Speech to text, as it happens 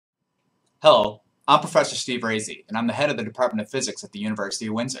Hello, I'm Professor Steve Rehse, and I'm the head of the Department of Physics at the University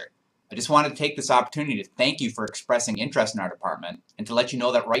of Windsor. I just wanted to take this opportunity to thank you for expressing interest in our department and to let you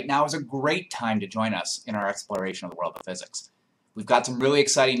know that right now is a great time to join us in our exploration of the world of physics. We've got some really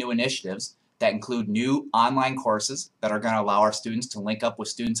exciting new initiatives that include new online courses that are going to allow our students to link up with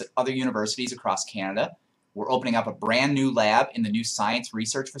students at other universities across Canada. We're opening up a brand new lab in the new science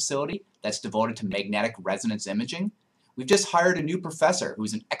research facility that's devoted to magnetic resonance imaging. We've just hired a new professor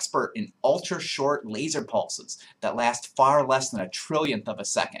who's an expert in ultra-short laser pulses that last far less than a trillionth of a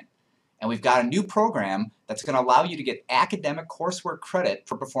second. And we've got a new program that's going to allow you to get academic coursework credit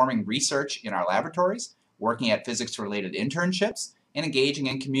for performing research in our laboratories, working at physics-related internships, and engaging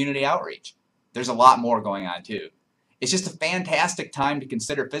in community outreach. There's a lot more going on too. It's just a fantastic time to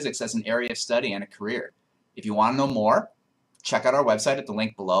consider physics as an area of study and a career. If you want to know more, check out our website at the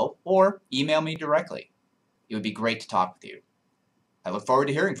link below or email me directly. It would be great to talk with you. I look forward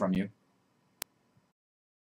to hearing from you.